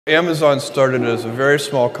Amazon started as a very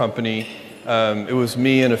small company. It was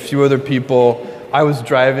me and a few other people. I was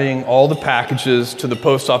driving all the packages to the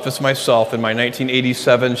post office myself in my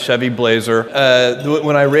 1987 Chevy Blazer.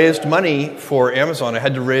 When I raised money for Amazon, I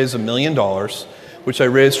had to raise $1 million, which I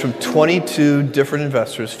raised from 22 different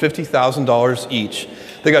investors, $50,000 each.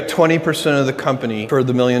 They got 20% of the company for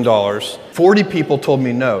the $1 million. 40 people told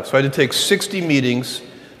me no, so I had to take 60 meetings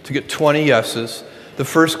to get 20 yeses. The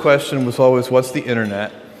first question was always, what's the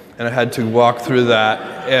internet? And I had to walk through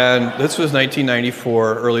that. And this was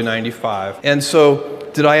 1994, early 95. And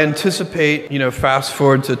so did I anticipate, fast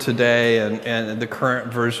forward to today and the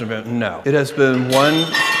current version of it? No. It has been one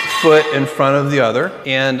foot in front of the other.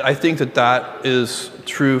 And I think that that is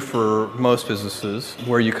true for most businesses,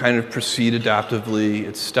 where you kind of proceed adaptively.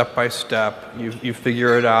 It's step by step. You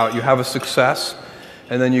figure it out. You have a success.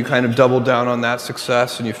 And then you kind of double down on that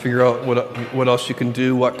success and you figure out what else you can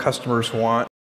do, what customers want.